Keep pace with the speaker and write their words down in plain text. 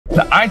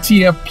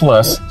ITF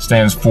Plus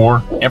stands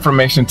for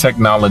Information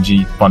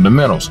Technology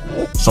Fundamentals.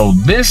 So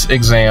this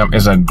exam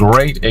is a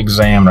great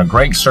exam, a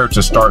great cert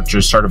to start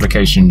your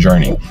certification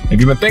journey. If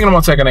you've been thinking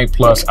about taking A+,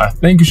 I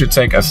think you should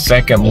take a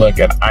second look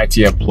at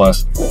ITF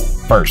Plus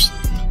first.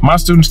 My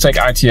students take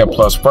ITF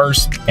Plus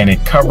first, and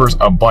it covers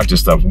a bunch of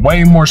stuff,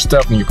 way more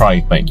stuff than you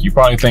probably think. You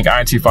probably think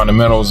IT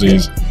fundamentals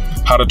is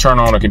how to turn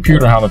on a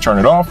computer, how to turn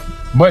it off,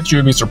 but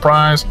you'll be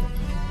surprised.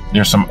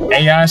 There's some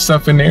AI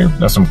stuff in there.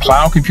 There's some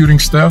cloud computing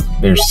stuff.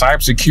 There's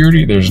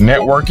cybersecurity. There's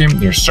networking.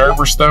 There's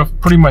server stuff.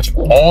 Pretty much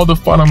all the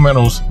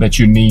fundamentals that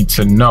you need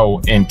to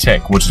know in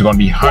tech, which is going to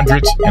be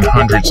hundreds and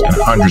hundreds and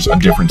hundreds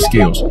of different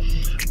skills.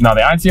 Now,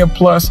 the ITF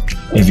Plus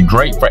is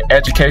great for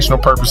educational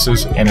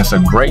purposes, and it's a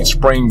great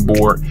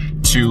springboard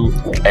to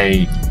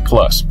A+.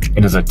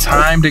 It is a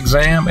timed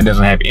exam. It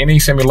doesn't have any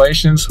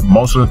simulations.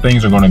 Most of the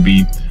things are going to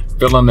be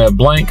fill in that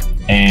blank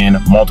and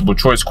multiple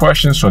choice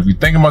questions. So if you're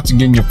thinking about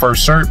getting your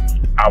first cert,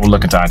 I would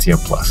look into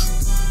ITF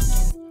Plus.